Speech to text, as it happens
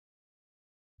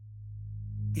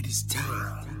It is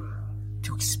time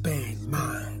to expand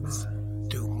minds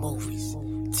through movies,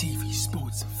 TV,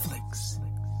 sports, and flicks.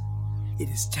 It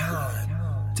is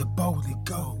time to boldly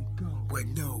go where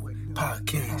no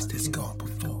podcast has gone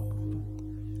before.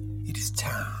 It is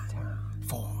time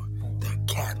for the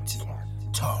Captain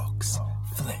Talks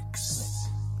Flicks.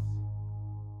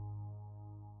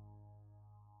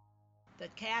 The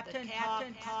Captain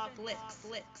Talk Flicks.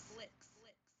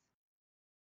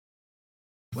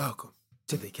 Welcome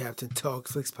to the Captain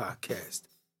Talks Flicks podcast.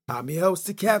 I'm your host,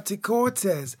 the Captain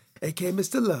Cortez, aka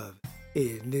Mr. Love,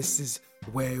 and this is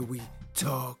where we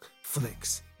talk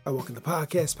flicks. I welcome the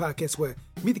podcast where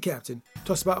me, the Captain,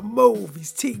 talks about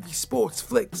movies, TV, sports,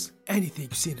 flicks, anything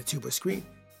you see on the tube or screen.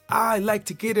 I like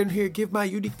to get in here and give my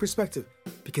unique perspective,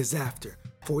 because after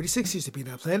 46 years of being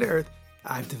on planet Earth,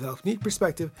 I've developed a unique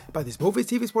perspective about these movies,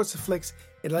 TV, sports, and flicks,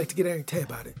 and I like to get in here and tell you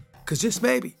about it. Because just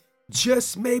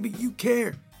maybe you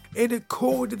care. And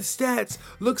according to the stats,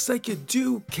 looks like you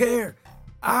do care.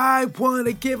 I want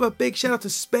to give a big shout out to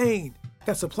Spain.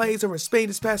 Got some plays over in Spain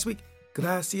this past week.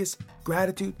 Gracias,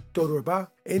 gratitude, todo reba.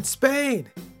 In Spain,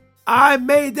 I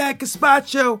made that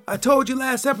gazpacho. I told you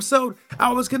last episode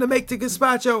I was going to make the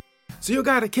gazpacho. So you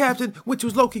got a captain, went to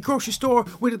his local grocery store,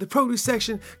 went to the produce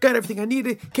section, got everything I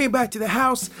needed, came back to the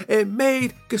house, and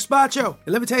made gazpacho.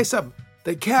 And let me tell you something.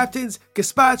 The captain's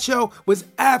gazpacho was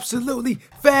absolutely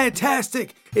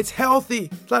fantastic. It's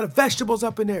healthy. A lot of vegetables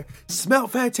up in there.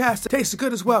 Smelled fantastic. Tasted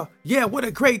good as well. Yeah, what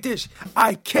a great dish.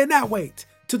 I cannot wait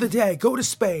till the day I go to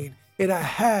Spain and I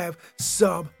have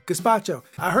some gazpacho.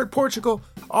 I heard Portugal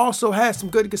also has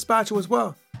some good gazpacho as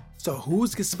well. So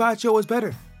whose gazpacho is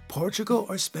better? Portugal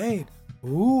or Spain?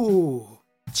 Ooh.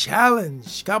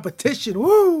 Challenge, competition,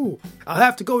 woo! I'll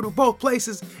have to go to both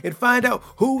places and find out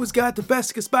who's got the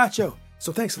best gazpacho.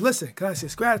 So thanks for listening,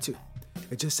 gracias, gratitude.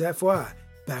 And just FYI,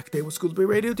 back then was school to be a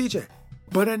radio DJ,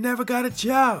 but I never got a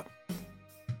job.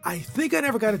 I think I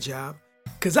never got a job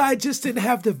because I just didn't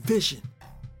have the vision.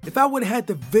 If I would have had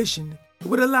the vision, it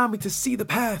would allow me to see the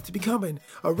path to becoming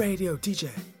a radio DJ.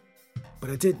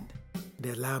 But I didn't. And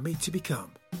it allowed me to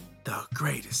become the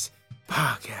greatest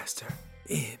podcaster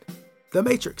in the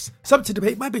Matrix. Something to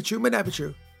debate, might be true, might not be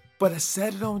true. But I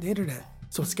said it on the internet,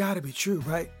 so it's gotta be true,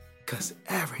 right? Because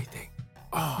everything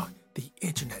on the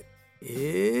internet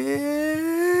is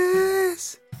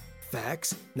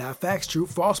facts, not facts, true,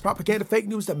 false, propaganda, fake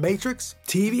news, the Matrix,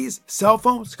 TVs, cell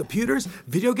phones, computers,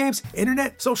 video games,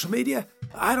 internet, social media.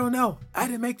 I don't know. I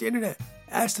didn't make the internet.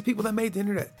 Ask the people that made the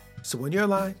internet. So when you're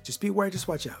online, just be aware, just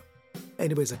watch out.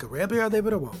 Anyways, like a rambler, they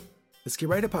but I won't. Let's get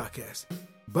right to the podcast.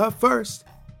 But first,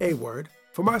 a word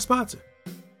from our sponsor.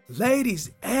 Ladies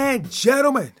and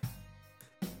gentlemen,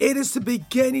 it is the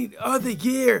beginning of the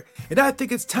year, and I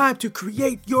think it's time to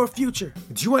create your future.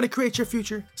 Do you want to create your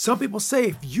future? Some people say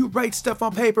if you write stuff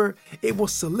on paper, it will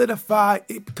solidify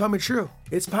it becoming true.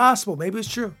 It's possible. Maybe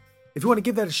it's true. If you want to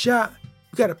give that a shot,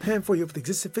 we got a pen for you with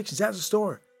Existing Fictions at the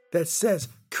store that says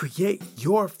create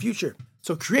your future.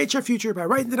 So create your future by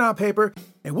writing it on paper,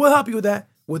 and we'll help you with that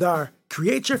with our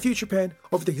Create Your Future pen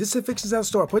over the Existing Fictions at the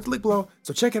store. I'll put the link below,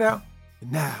 so check it out.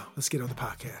 And now, let's get on the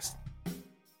podcast.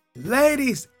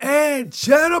 Ladies and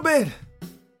gentlemen,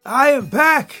 I am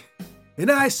back, and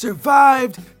I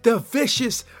survived the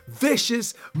vicious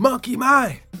monkey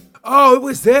mind. Oh, it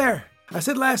was there. I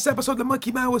said last episode the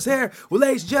monkey mind was there. Well,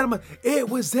 ladies and gentlemen, it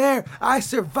was there. I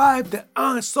survived the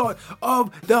onslaught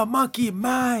of the monkey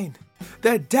mind.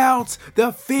 The doubts,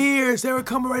 the fears, they were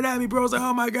coming right at me, bro. I was like,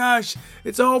 oh my gosh,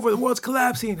 it's over. The world's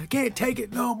collapsing. I can't take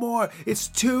it no more. It's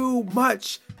too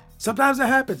much. Sometimes it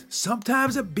happens.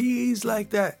 Sometimes it bees like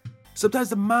that. Sometimes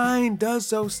the mind does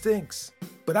those things.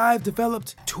 But I've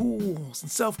developed tools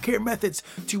and self-care methods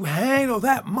to handle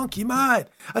that monkey mind.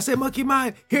 I say, monkey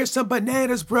mind, here's some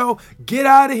bananas, bro. Get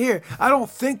out of here. I don't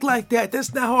think like that.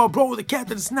 That's not how I roll with the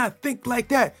captain. Does not think like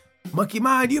that. Monkey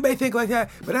mind, you may think like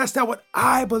that, but that's not what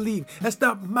I believe. That's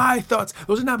not my thoughts.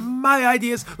 Those are not my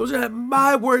ideas. Those are not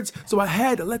my words. So I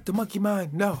had to let the monkey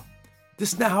mind know.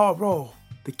 This is not how I roll.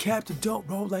 The captain don't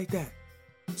roll like that.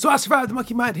 So I survived the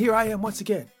monkey mind. Here I am once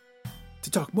again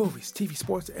to talk movies, TV,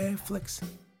 sports, and flicks.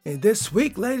 And this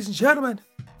week, ladies and gentlemen,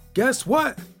 guess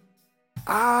what?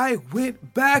 I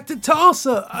went back to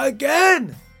Tulsa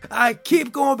again. I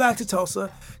keep going back to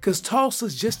Tulsa because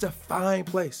Tulsa's just a fine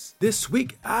place. This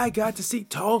week, I got to see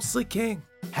Tulsa King.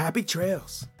 Happy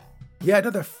trails. Yeah,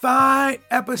 another fine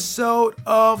episode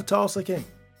of Tulsa King.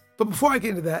 But before I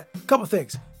get into that, a couple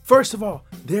things. First of all,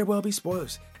 there will be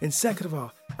spoilers. And second of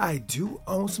all, I do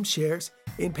own some shares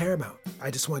in Paramount. I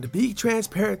just wanted to be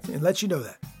transparent and let you know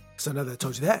that. So now that I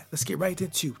told you that, let's get right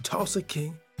into Tulsa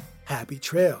King, Happy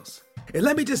Trails. And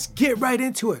let me just get right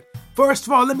into it. First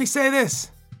of all, let me say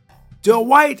this.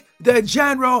 Dwight the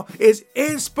General is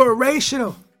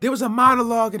inspirational. There was a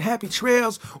monologue in Happy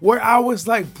Trails where I was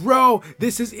like, bro,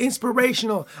 this is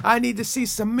inspirational. I need to see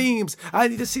some memes. I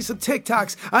need to see some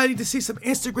TikToks. I need to see some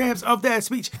Instagrams of that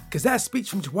speech. Because that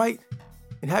speech from Dwight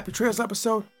in Happy Trails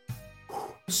episode,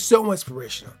 so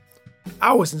inspirational.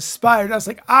 I was inspired. I was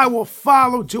like, I will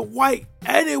follow Dwight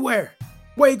anywhere.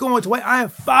 Where you going, Dwight? I am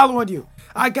following you.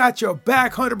 I got your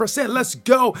back 100%. Let's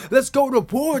go. Let's go to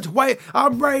war, Dwight.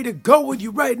 I'm ready to go with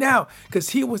you right now. Because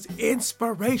he was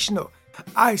inspirational.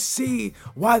 I see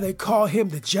why they call him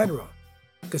the General.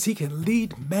 Because he can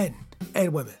lead men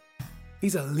and women.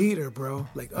 He's a leader, bro.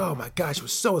 Like, oh my gosh, it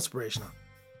was so inspirational.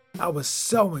 I was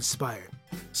so inspired.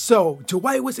 So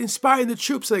Dwight was inspiring the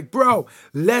troops like, bro,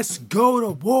 let's go to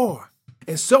war.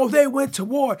 And so they went to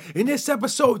war. In this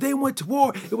episode, they went to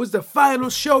war. It was the final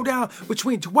showdown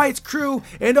between Dwight's crew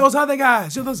and those other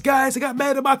guys. You know, those guys that got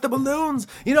mad about the balloons?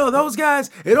 You know, those guys,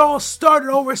 it all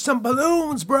started over some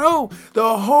balloons, bro.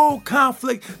 The whole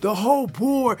conflict, the whole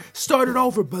war started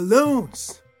over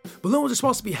balloons. Balloons are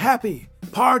supposed to be happy,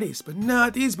 parties, but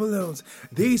not these balloons.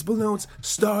 These balloons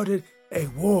started a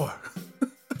war.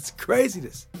 It's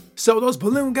craziness. So those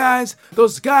balloon guys,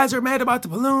 those guys are mad about the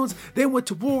balloons. They went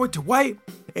to war with Dwight.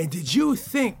 And did you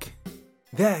think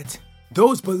that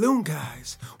those balloon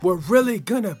guys were really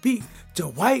gonna beat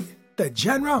Dwight the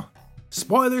General?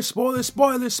 Spoilers, spoilers,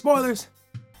 spoilers, spoilers.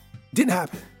 Didn't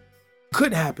happen.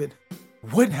 Couldn't happen.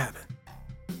 Wouldn't happen.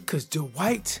 Because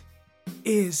Dwight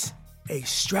is a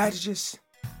strategist.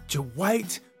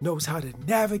 Dwight knows how to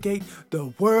navigate the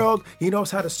world. He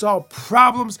knows how to solve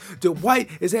problems. Dwight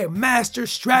is a master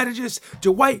strategist.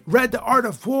 Dwight read The Art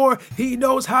of War. He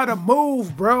knows how to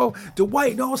move, bro.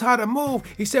 Dwight knows how to move.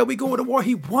 He said we go to war.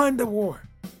 He won the war.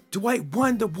 Dwight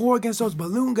won the war against those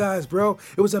balloon guys, bro.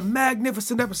 It was a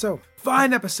magnificent episode.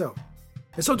 Fine episode.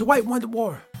 And so Dwight won the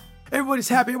war. Everybody's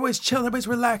happy. Everybody's chilling. Everybody's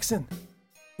relaxing.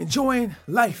 Enjoying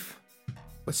life.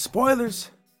 But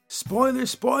spoilers. Spoilers,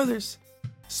 spoilers.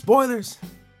 Spoilers.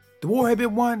 The war had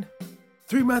been won.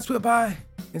 3 months went by.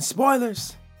 And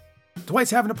spoilers. Dwight's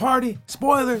having a party.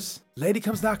 Spoilers. Lady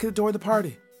comes knocking at the door of the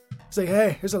party. It's like,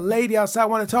 hey, there's a lady outside. I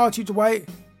want to talk to you, Dwight.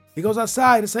 He goes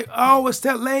outside. It's like, oh, it's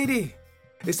that lady.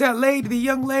 It's that lady, the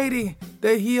young lady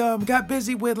that he got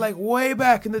busy with like way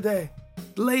back in the day.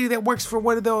 The lady that works for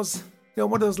one of those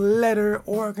letter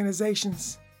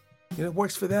organizations. You know,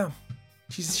 works for them.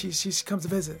 She comes to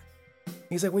visit.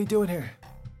 He's like, what are you doing here?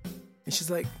 And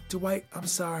she's like, Dwight, I'm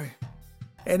sorry.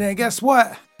 And then guess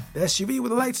what? The SUV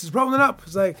with the lights is rolling up.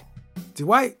 It's like,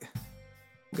 Dwight,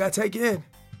 we gotta take you in.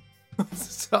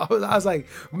 So I was like,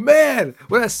 man,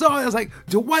 when I saw it, I was like,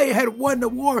 Dwight had won the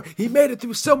war. He made it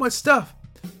through so much stuff.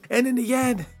 And in the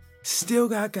end, still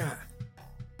got God.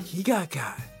 He got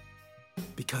God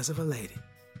because of a lady.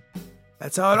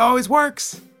 That's how it always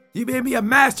works. You may be a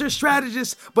master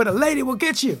strategist, but a lady will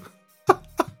get you.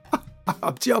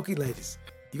 I'm joking, ladies.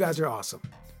 You guys are awesome.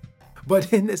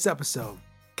 But in this episode,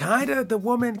 the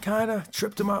woman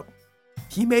tripped him up.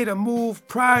 He made a move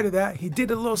prior to that. He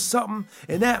did a little something,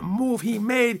 and that move he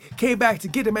made came back to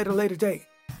get him at a later date.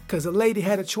 Because the lady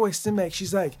had a choice to make.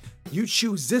 She's like, you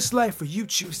choose this life or you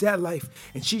choose that life.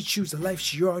 And she chose the life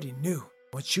she already knew.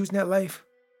 When choosing that life,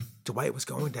 Dwight was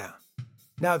going down.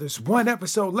 Now there's one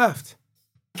episode left.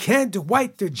 Can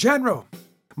Dwight the General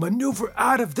maneuver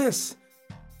out of this?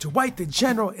 Dwight the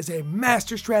General is a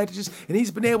master strategist, and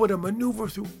he's been able to maneuver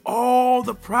through all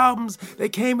the problems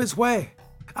that came his way.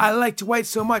 I like Dwight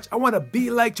so much. I want to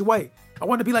be like Dwight. I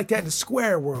want to be like that in the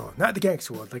square world, not the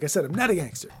gangster world. Like I said, I'm not a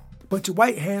gangster. But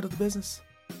Dwight handled the business.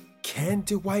 Can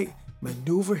Dwight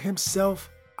maneuver himself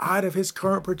out of his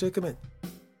current predicament?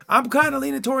 I'm kind of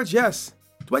leaning towards yes.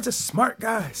 Dwight's a smart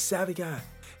guy, savvy guy,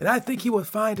 and I think he will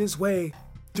find his way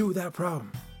through that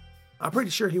problem. I'm pretty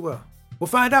sure he will. We'll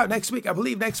find out next week. I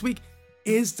believe next week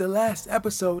is the last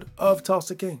episode of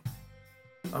Tulsa King.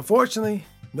 Unfortunately,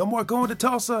 no more going to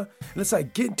Tulsa unless I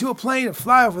get into a plane and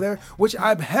fly over there, which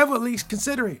I'm heavily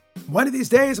considering. One of these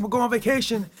days, I'm going to go on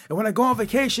vacation. And when I go on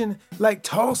vacation, like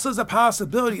Tulsa's a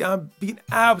possibility. I'm being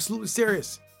absolutely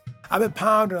serious. I've been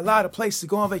pounding a lot of places to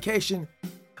go on vacation,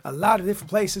 a lot of different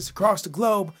places across the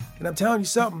globe. And I'm telling you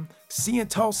something, seeing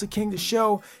Tulsa King, the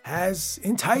show, has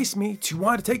enticed me to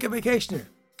want to take a vacation here.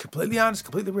 Completely honest,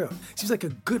 completely real. Seems like a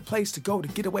good place to go to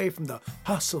get away from the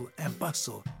hustle and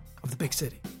bustle of the big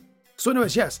city. So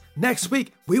anyways, yes, next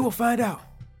week we will find out.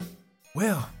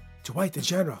 Will Dwight the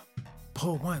General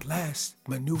pull one last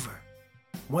maneuver,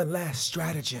 one last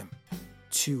stratagem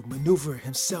to maneuver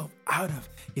himself out of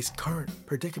his current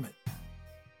predicament?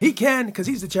 He can, because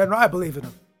he's the general. I believe in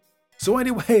him. So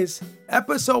anyways,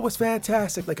 episode was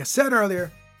fantastic. Like I said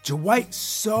earlier, Dwight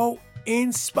so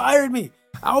inspired me.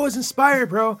 I was inspired,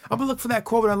 bro. I'm gonna look for that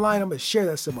quote online. I'm gonna share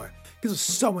that somewhere because it was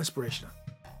so inspirational.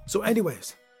 So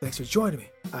anyways, thanks for joining me.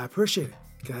 I appreciate it.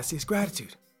 Gracias,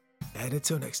 gratitude. And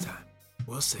until next time,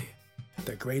 we'll see you.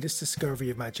 The greatest discovery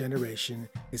of my generation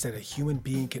is that a human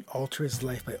being can alter his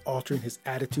life by altering his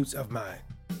attitudes of mind.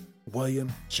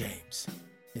 William James.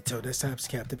 Until next time,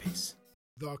 Captain Peace.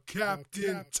 The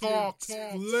Captain Talks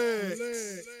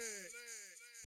Flicks.